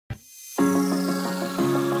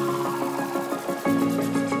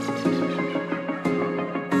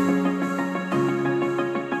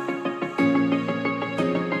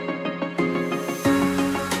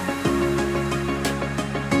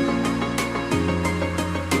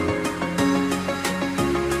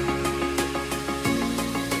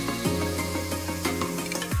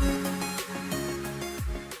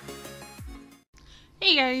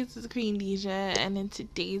is Queendija, and in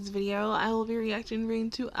today's video, I will be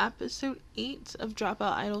reacting to episode 8 of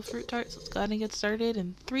Dropout Idol Fruit Tarts. Let's go ahead and get started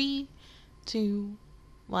in 3, 2,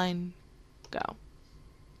 1, go.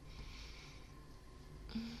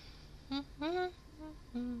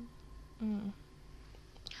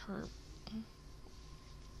 Herb.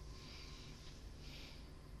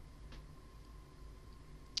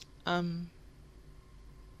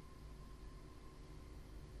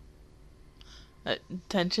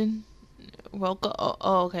 Attention? Welcome.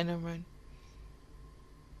 Oh, okay, never mind.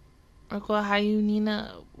 Welcome, how you,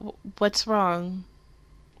 Nina? What's wrong?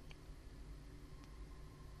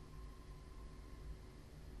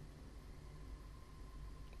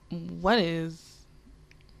 What is?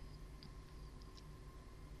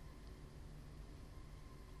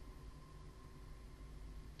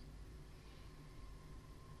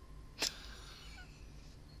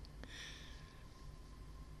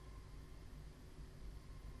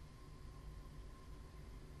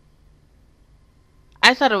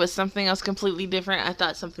 I thought it was something else completely different. I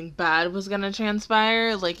thought something bad was gonna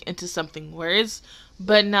transpire, like into something worse.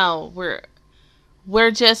 But no,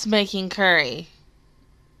 we're just making curry.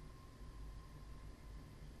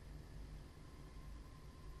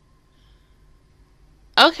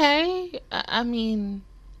 Okay, I mean,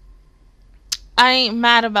 I ain't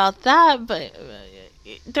mad about that, but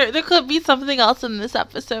there could be something else in this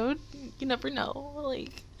episode. You never know.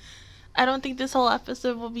 Like, I don't think this whole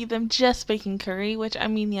episode will be them just making curry, which, I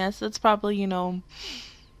mean, yes, that's probably, you know,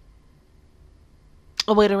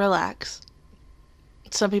 a way to relax.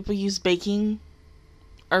 Some people use baking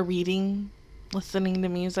or reading, listening to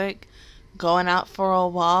music, going out for a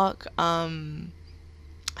walk,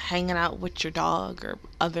 hanging out with your dog or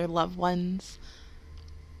other loved ones.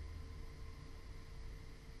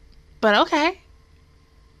 But okay.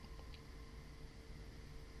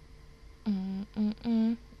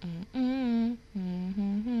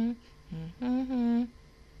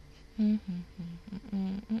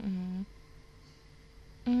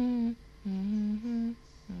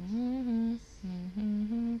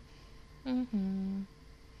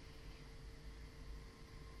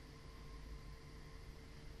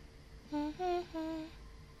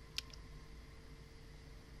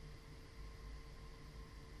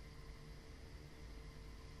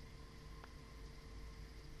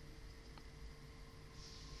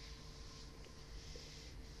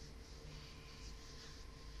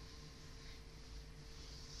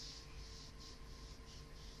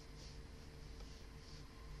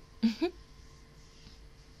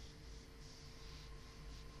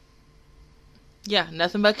 Yeah,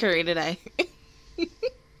 nothing but curry today.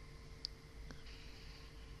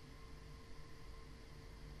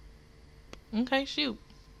 Okay, shoot.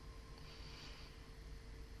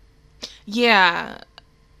 Yeah.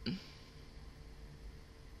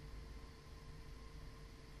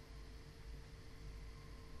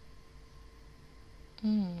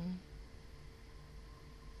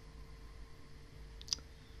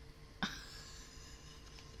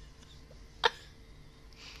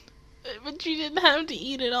 But you didn't have to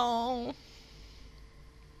eat it all.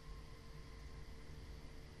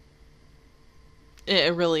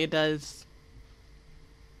 It really does.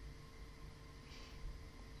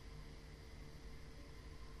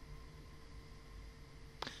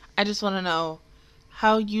 I just want to know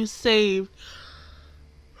how you saved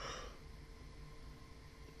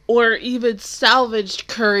or even salvaged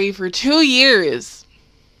curry for 2 years.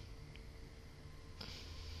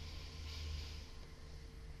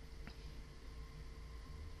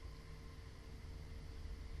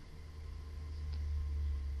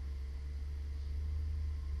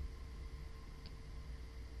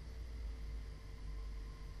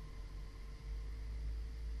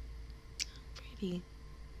 Pretty.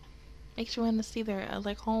 Makes you want to see their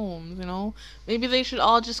like homes, you know. Maybe they should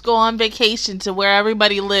all just go on vacation to where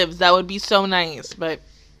everybody lives. That would be so nice, but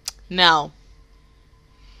no.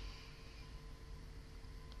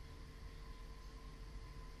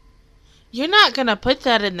 You're not gonna put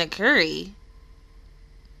that in the curry.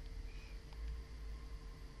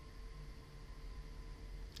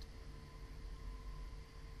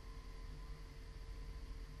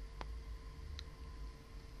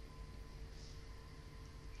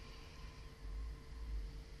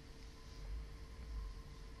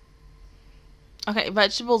 Okay,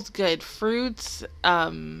 vegetables good. Fruits,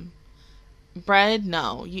 bread,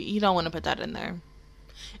 no. You don't want to put that in there.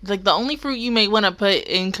 Like, the only fruit you may want to put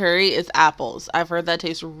in curry is apples. I've heard that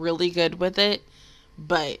tastes really good with it,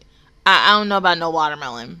 but I don't know about no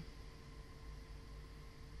watermelon.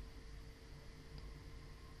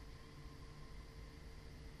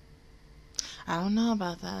 I don't know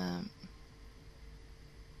about that.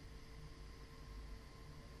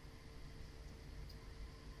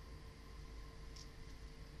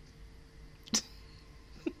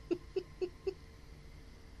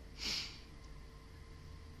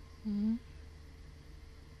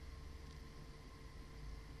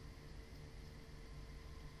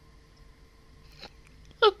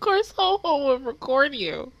 Of course, Ho-Ho would record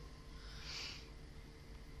you.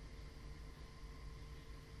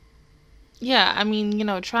 Yeah, I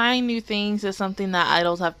mean, trying new things is something that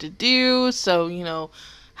idols have to do. So,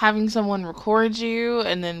 having someone record you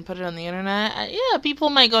and then put it on the internet, yeah, people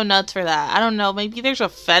might go nuts for that. I don't know. Maybe there's a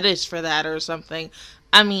fetish for that or something.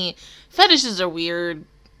 I mean, fetishes are weird.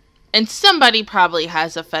 And somebody probably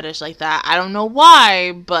has a fetish like that. I don't know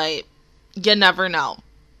why, but you never know.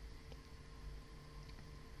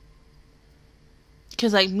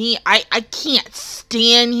 Because, like me, I can't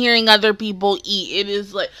stand hearing other people eat. It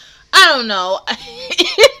is like, I don't know.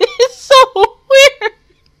 It is so weird.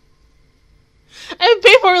 And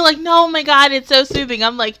people are like, no, oh my God, it's so soothing.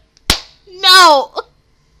 I'm like, no.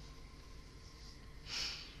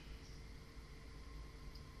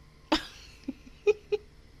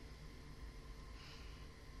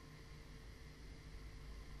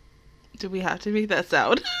 Do we have to make that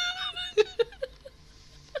sound?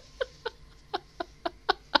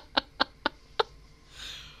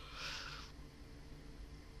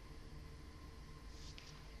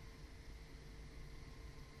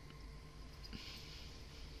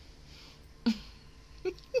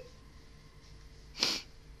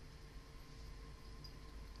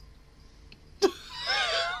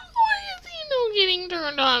 Getting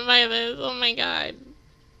turned on by this. Oh my God.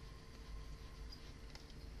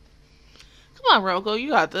 Come on, Roko, you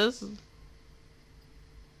got this.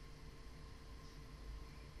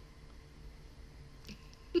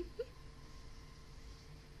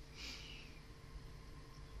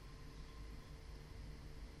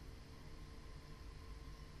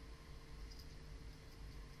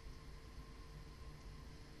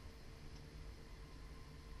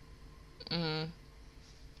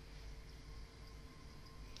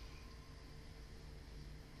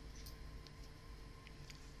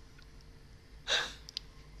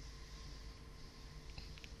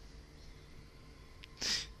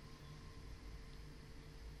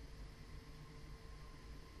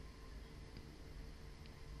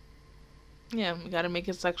 Yeah, we gotta make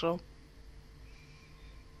it sexual.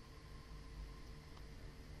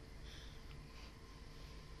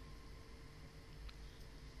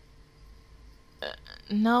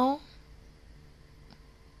 No.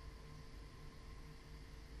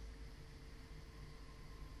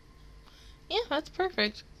 Yeah, that's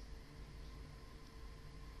perfect.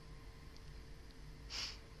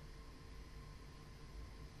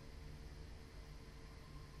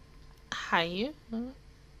 Hi.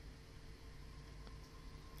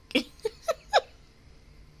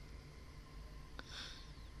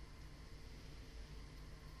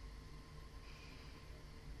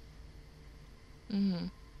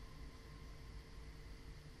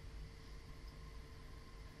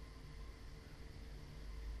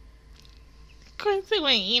 Quincy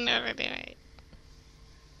went eating over there.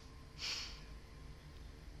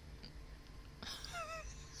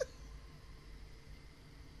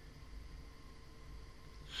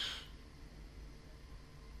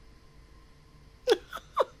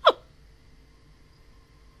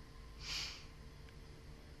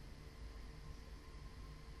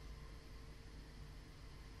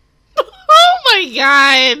 Oh my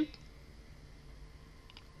God.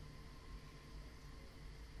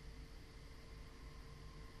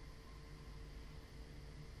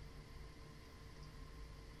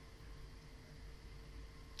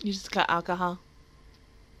 You just got alcohol.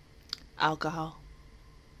 Alcohol.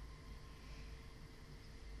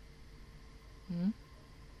 Hmm?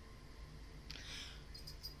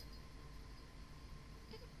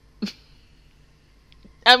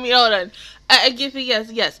 I mean, hold on. I guess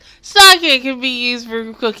yes. Sake can be used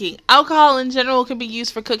for cooking. Alcohol in general can be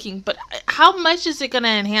used for cooking. But how much is it going to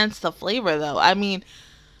enhance the flavor, though? I mean,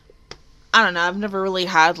 I don't know. I've never really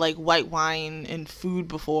had, like, white wine in food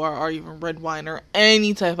before, or even red wine, or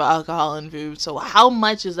any type of alcohol in food. So how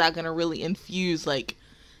much is that going to really infuse, like,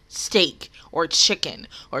 steak, or chicken,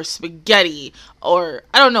 or spaghetti, or,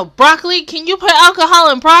 I don't know, broccoli? Can you put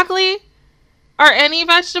alcohol in broccoli? Or any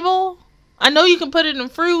vegetable? I know you can put it in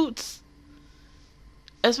fruits.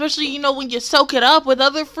 Especially, when you soak it up with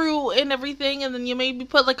other fruit and everything, and then you maybe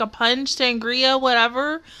put, like, a punch, sangria,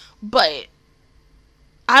 whatever. But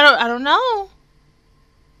I don't know.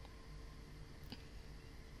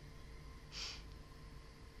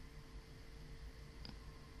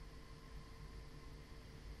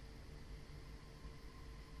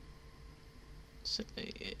 So,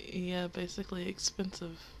 yeah, basically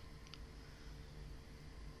expensive.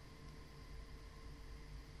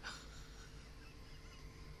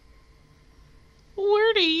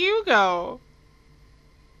 Where do you go?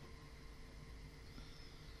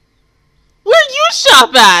 Where you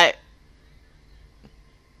shop at?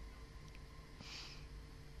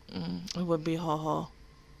 It would be haha.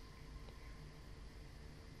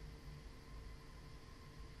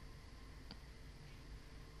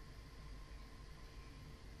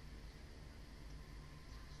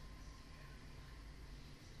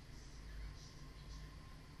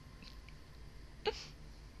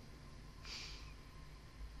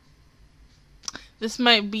 This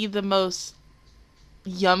might be the most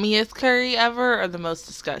yummiest curry ever or the most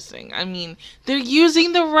disgusting. I mean, they're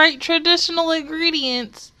using the right traditional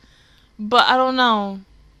ingredients, but I don't know.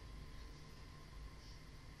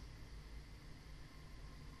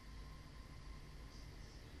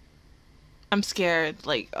 I'm scared.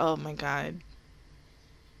 Like, oh my god.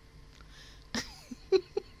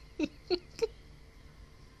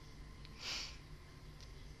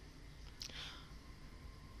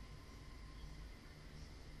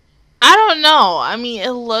 I don't know. I mean,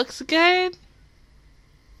 it looks good.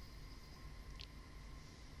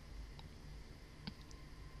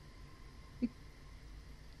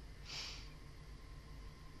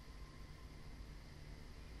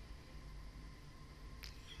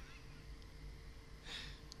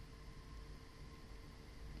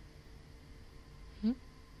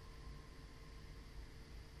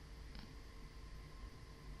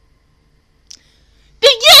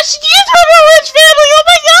 Yes, she is from a rich family. Oh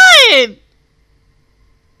my god.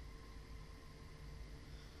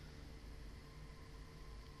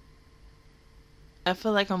 I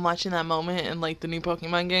feel like I'm watching that moment in like the new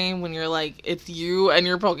Pokemon game when you're like, it's you and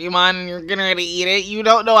your Pokemon and you're getting ready to eat it. You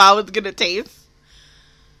don't know how it's gonna taste.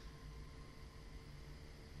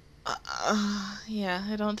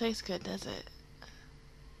 Yeah, it don't taste good, does it?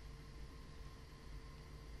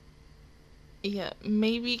 Yeah,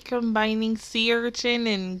 maybe combining sea urchin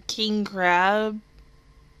and king crab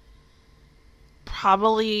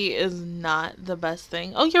probably is not the best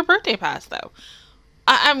thing. Oh, your birthday passed though.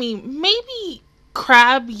 I mean, maybe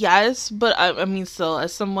crab, yes, but I mean, still,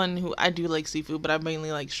 as someone who I do like seafood, but I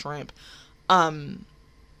mainly like shrimp. Um,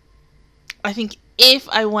 I think if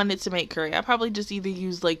I wanted to make curry, I'd probably just either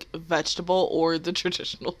use like vegetable or the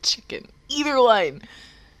traditional chicken. Either one,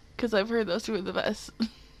 because I've heard those two are the best.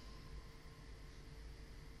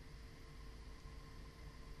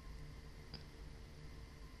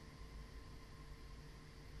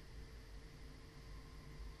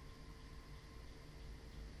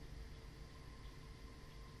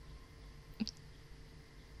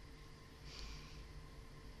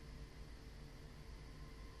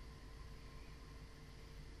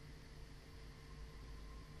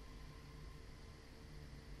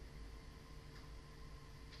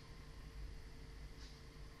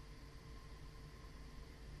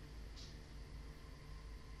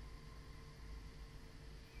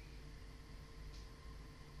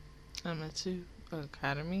 Amatsu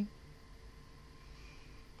Academy.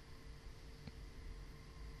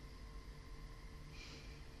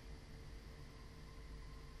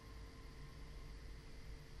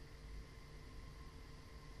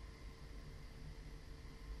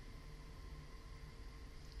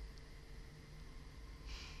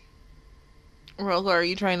 Rolo, are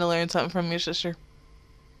you trying to learn something from your sister?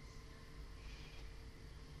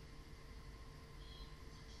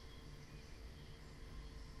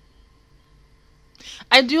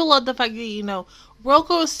 I do love the fact that,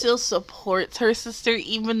 Roko still supports her sister,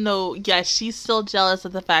 even though, yes, she's still jealous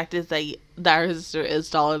of the fact is that her sister is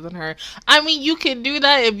taller than her. I mean, you can do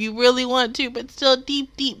that if you really want to, but still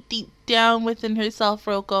deep, deep, deep down within herself,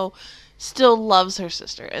 Roko still loves her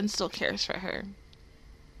sister and still cares for her.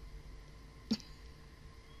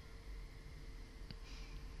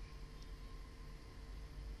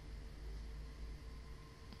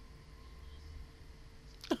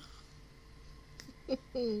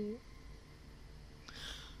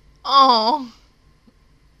 Oh.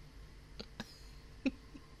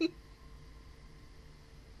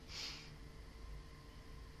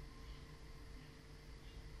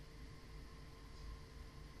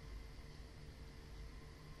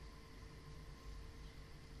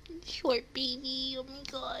 Short baby, oh my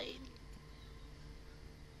god.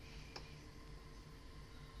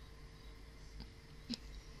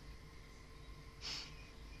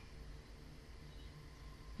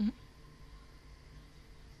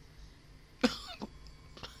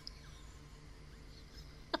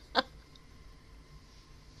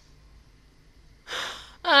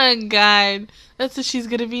 Oh god. That's what she's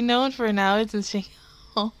gonna be known for now, isn't she?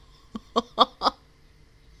 Oh.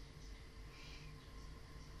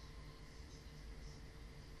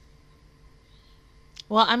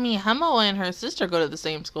 Well, I mean, Hemo and her sister go to the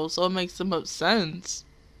same school, so it makes the most sense.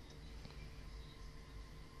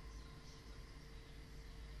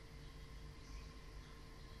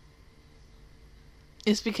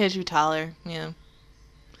 It's because you taller. Yeah.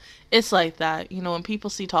 It's like that. You know, when people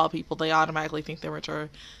see tall people, they automatically think they're mature.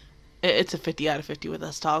 It's a 50 out of 50 with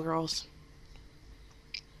us tall girls.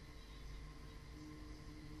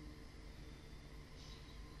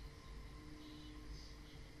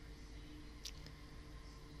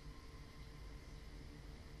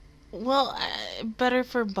 Well, better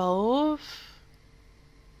for both.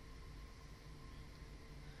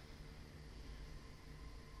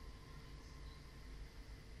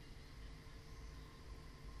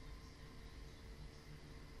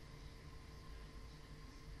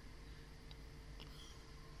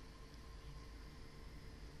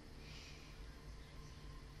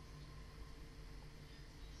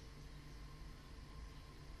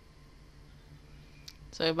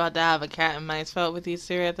 So you're about to have a cat and mouse fight with these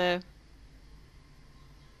two right there?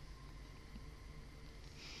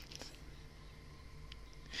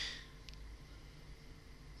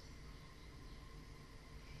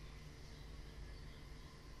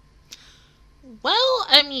 Well,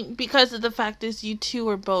 I mean, because of the fact is you two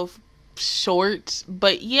are both short,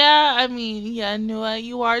 but yeah, I mean, yeah, Nua,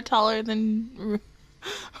 you are taller than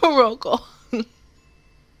Roko.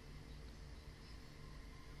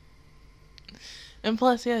 And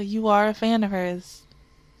plus, yeah, you are a fan of hers.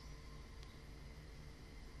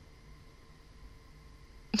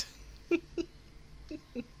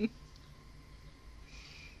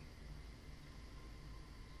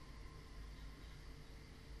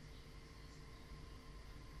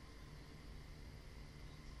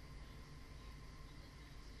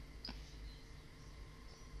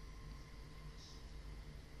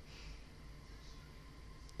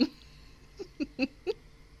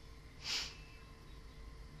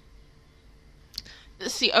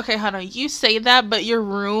 See, okay, hold on. You say that, but your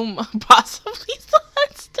room possibly still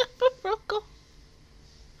has stuff of Roko.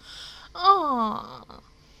 Aww.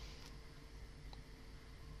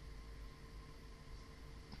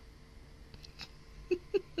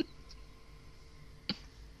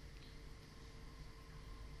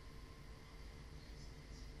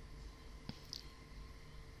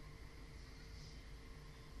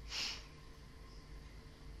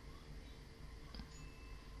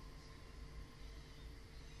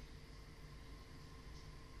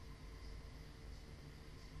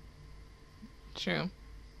 True.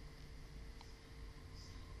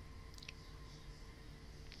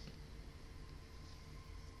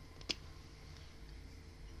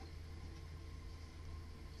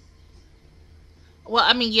 Well,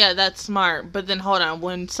 I mean, yeah, that's smart. But then hold on.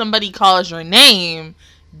 When somebody calls your name,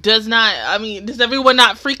 does everyone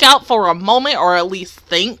not freak out for a moment or at least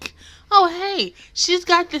think, oh, hey, she's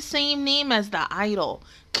got the same name as the idol.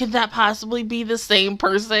 Could that possibly be the same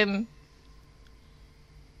person?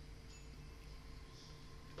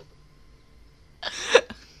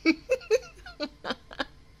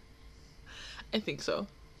 I think so.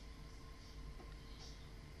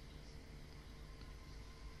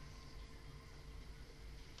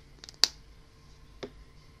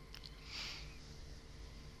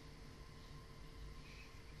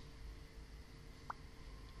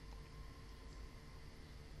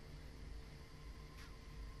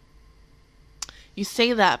 You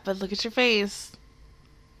say that, but look at your face.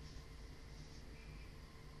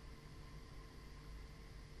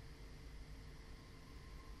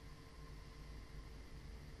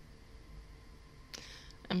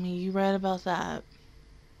 I mean, you read about that.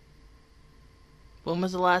 When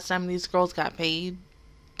was the last time these girls got paid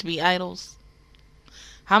to be idols?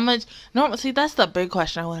 How much? No, see, that's the big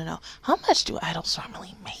question I want to know. How much do idols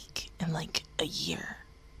normally make in like a year?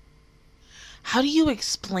 How do you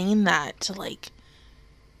explain that to like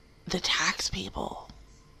the tax people?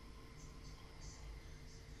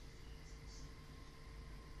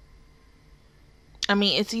 I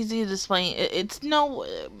mean, it's easy to explain. It's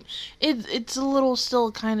a little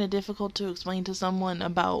still kind of difficult to explain to someone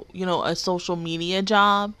about a social media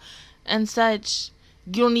job and such.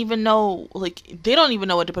 You don't even know, like, they don't even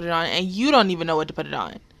know what to put it on, and you don't even know what to put it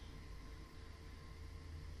on.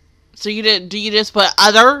 So do you just put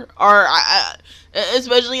other, or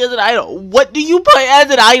especially as an idol? What do you put as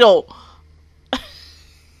an idol?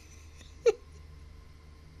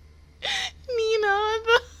 Nina,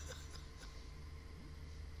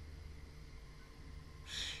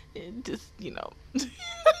 just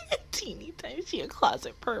teeny tiny. She a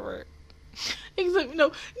closet pervert. Except no,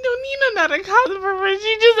 Nina not a closet pervert.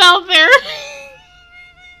 She just out there.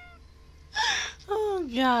 Oh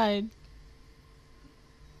God.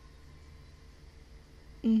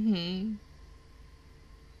 Mhm.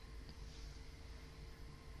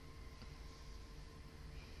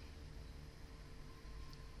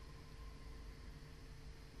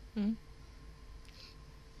 Mm.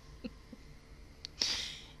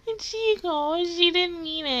 She didn't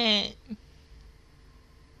mean it.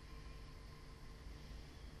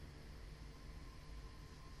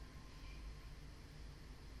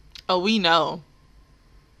 Oh, we know.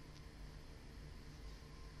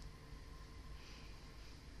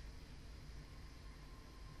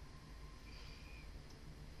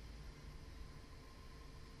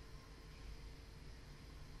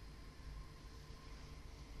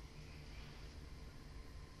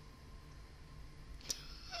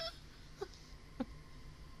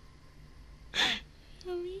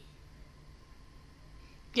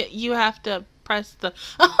 Yeah, you have to press the...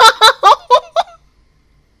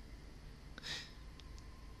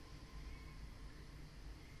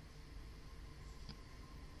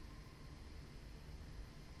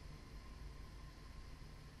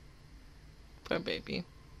 Poor baby.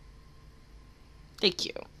 They're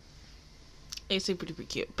cute. They're super duper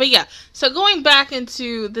cute. But yeah, so going back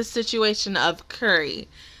into the situation of curry.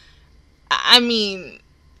 I mean,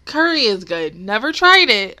 curry is good. Never tried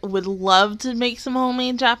it. Would love to make some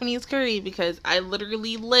homemade Japanese curry because I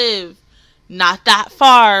literally live not that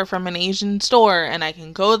far from an Asian store and I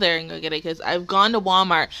can go there and go get it because I've gone to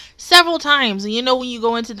Walmart several times. And you know when you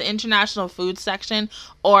go into the international food section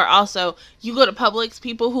or also you go to Publix,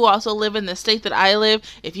 people who also live in the state that I live,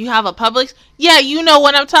 if you have a Publix, yeah, you know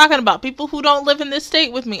what I'm talking about. People who don't live in this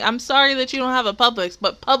state with me. I'm sorry that you don't have a Publix,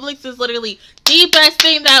 but Publix is literally the best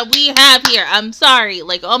thing that we have here. I'm sorry.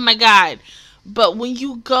 Like, oh my God. But when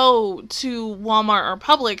you go to Walmart or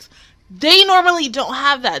Publix, they normally don't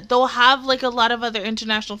have that. They'll have like a lot of other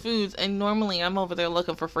international foods, and normally I'm over there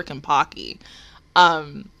looking for freaking Pocky,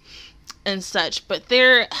 and such. But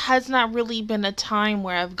there has not really been a time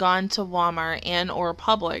where I've gone to Walmart and or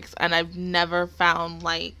Publix, and I've never found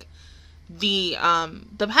like the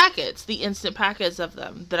packets, the instant packets of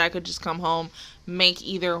them that I could just come home, make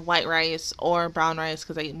either white rice or brown rice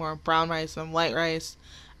because I eat more brown rice than white rice,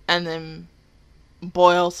 and then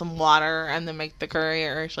boil some water and then make the curry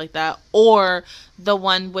or shit like that, or the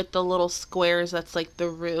one with the little squares that's like the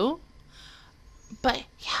roux. But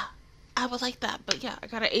yeah, I would like that. But yeah, I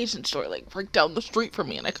got an Asian store like right down the street from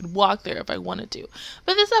me and I could walk there if I wanted to.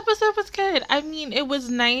 But this episode was good. I mean, it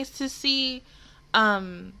was nice to see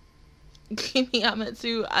Kimi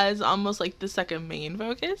Yamatsu as almost like the second main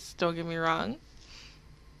focus, don't get me wrong.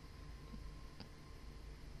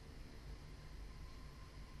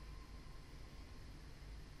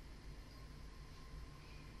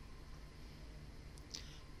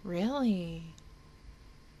 Really?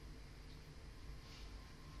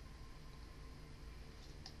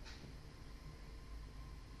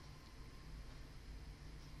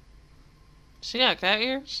 She got cat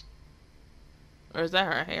ears? Or is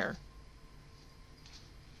that her hair?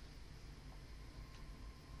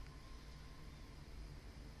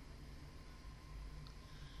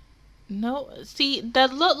 No, see,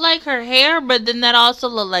 that looked like her hair, but then that also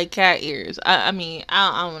looked like cat ears. I mean,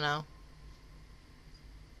 I don't know.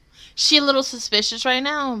 She a little suspicious right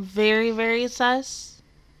now. Very, very sus.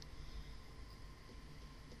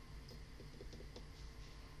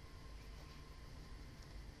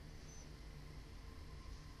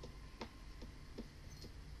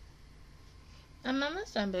 I'm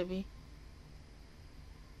almost done, baby.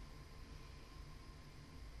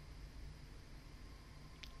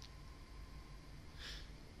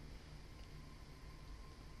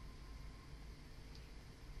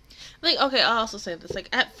 Like, okay, I'll also say this. Like,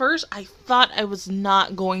 at first, I thought I was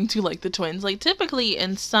not going to like the twins. Like, typically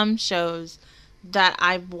in some shows that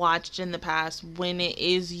I've watched in the past, when it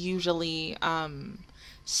is usually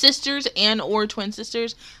sisters and or twin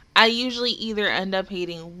sisters, I usually either end up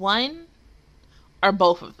hating one or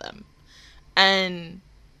both of them. And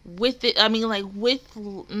with it, I mean, like,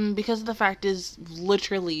 because the fact is,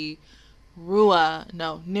 literally, Nua,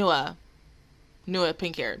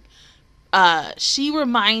 pink-haired. She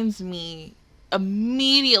reminds me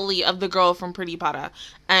immediately of the girl from Pretty Pada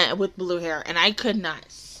with blue hair, and I could not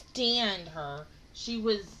stand her. She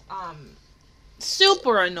was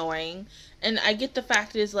super annoying, and I get the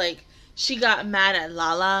fact is like she got mad at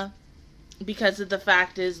Lala because of the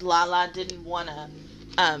fact is Lala didn't want to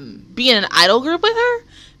be in an idol group with her,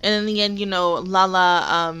 and in the end, you know,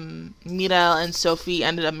 Lala, Mira, and Sophie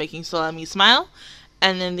ended up making Solami smile,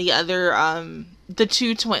 and then the other the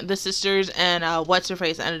sisters and what's her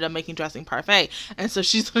face ended up making dressing parfait, and so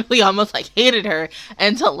she's really almost like hated her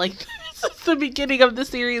until like since the beginning of the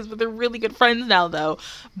series, but they're really good friends now though.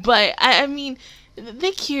 But I mean,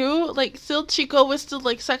 they cute. Like, still Chico was still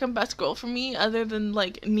like second best girl for me other than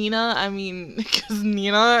like Nina. I mean, because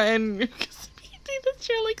Nina and they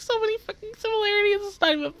share like so many fucking similarities, just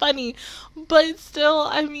not even funny. But still,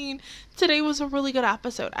 I mean, today was a really good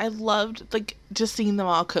episode. I loved, like, just seeing them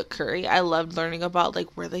all cook curry. I loved learning about, like,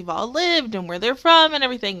 where they've all lived and where they're from and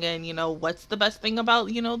everything. And, you know, what's the best thing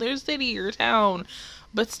about, you know, their city or town.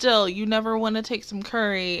 But still, you never want to take some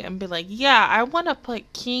curry and be like, yeah, I want to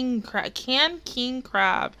put canned king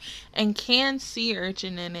crab and canned sea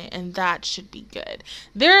urchin in it, and that should be good.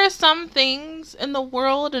 There are some things in the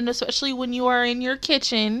world, and especially when you are in your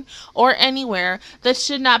kitchen or anywhere, that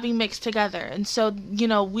should not be mixed together. And so, you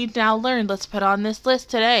know, we've now learned, let's put on this list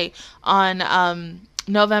today on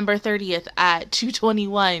November 30th at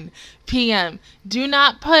 2:21 p.m. Do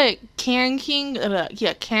not put canned king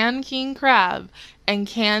crab and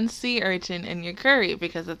canned sea urchin in your curry,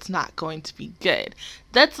 because it's not going to be good.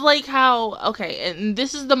 That's like how, okay, and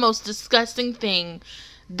this is the most disgusting thing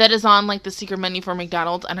that is on, like, the secret menu for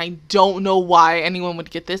McDonald's, and I don't know why anyone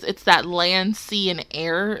would get this. It's that land, sea, and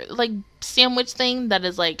air, like, sandwich thing that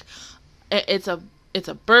is, like, it's a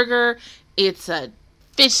burger, it's a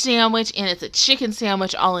fish sandwich, and it's a chicken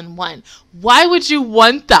sandwich all in one. Why would you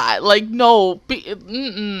want that? Like, no,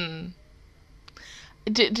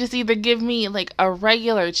 just either give me, like, a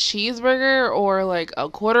regular cheeseburger or, like, a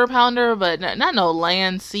quarter pounder, but not no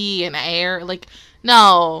land, sea, and air. Like,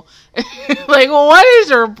 no. Like, what is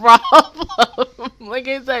your problem? Like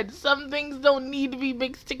I said, some things don't need to be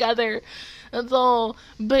mixed together. That's all.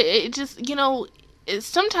 But it just, you know,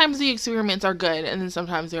 sometimes the experiments are good, and then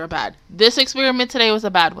sometimes they're bad. This experiment today was a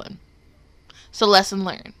bad one. So, lesson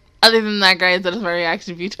learned. Other than that, guys, that is my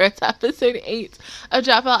reaction view towards episode 8 of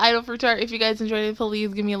Dropout Idol for Tart. If you guys enjoyed it,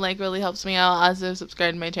 please give me a like. Really helps me out. Also,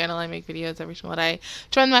 subscribe to my channel. I make videos every single day.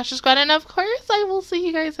 Join the Master Squad. And, of course, I will see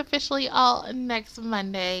you guys officially all next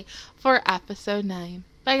Monday for episode 9.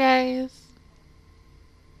 Bye, guys.